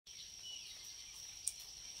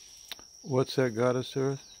What's that, Goddess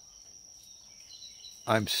Earth?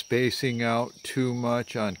 I'm spacing out too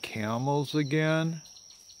much on camels again.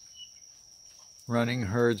 Running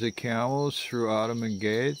herds of camels through Ottoman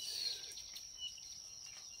gates.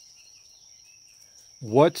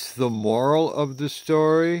 What's the moral of the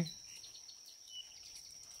story?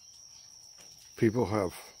 People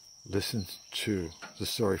have listened to the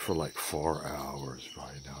story for like 4 hours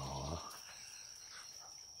by now. Huh?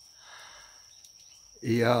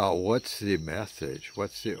 Yeah, what's the message?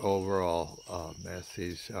 What's the overall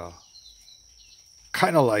message?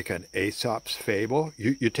 Kind of like an Aesop's fable.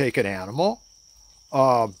 You take an animal,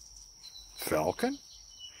 falcon,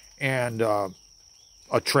 and a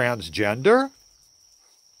transgender.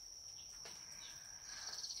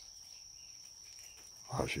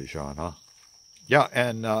 Hashishan, huh? Yeah,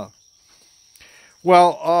 and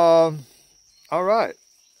well, all right.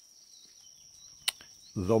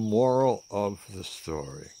 The moral of the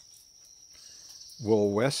story.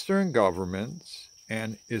 Will Western governments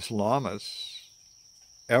and Islamists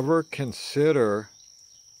ever consider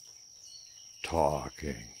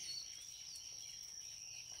talking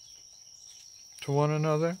to one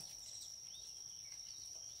another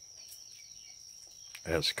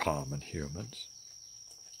as common humans,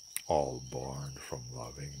 all born from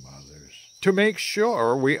loving mothers, to make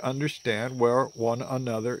sure we understand where one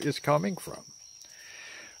another is coming from?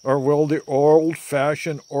 Or will the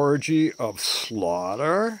old-fashioned orgy of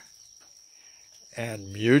slaughter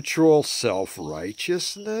and mutual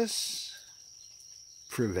self-righteousness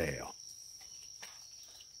prevail?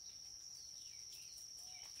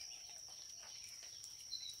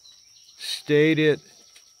 State it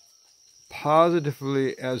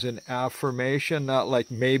positively as an affirmation, not like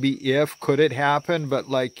maybe if, could it happen, but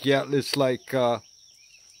like, yeah, it's like,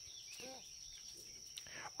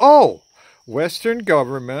 oh, Western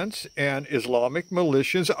governments and Islamic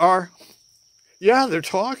militias are, yeah, they're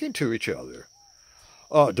talking to each other.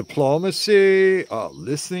 Diplomacy,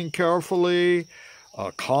 listening carefully,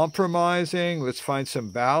 compromising. Let's find some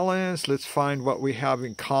balance. Let's find what we have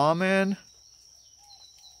in common.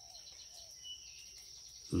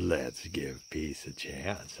 Let's give peace a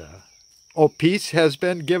chance, huh? Oh, peace has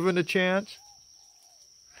been given a chance?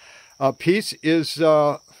 Peace is,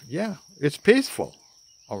 yeah, it's peaceful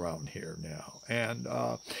around here now. And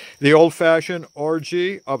the old-fashioned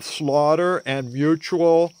orgy of slaughter and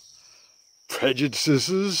mutual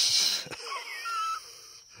prejudices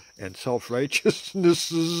and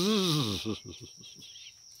self-righteousness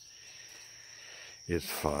is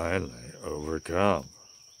finally overcome.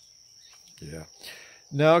 Yeah.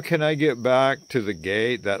 Now can I get back to the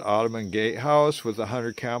gate, that Ottoman gatehouse with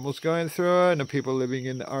 100 camels going through it and the people living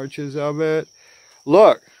in the arches of it?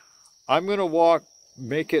 Look, I'm going to walk,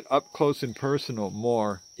 make it up close and personal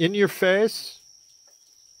more. In your face,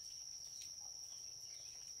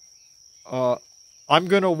 I'm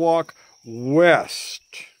going to walk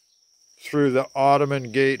west through the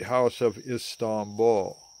Ottoman gatehouse of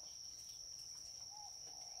Istanbul.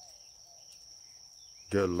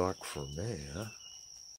 Good luck for me, huh?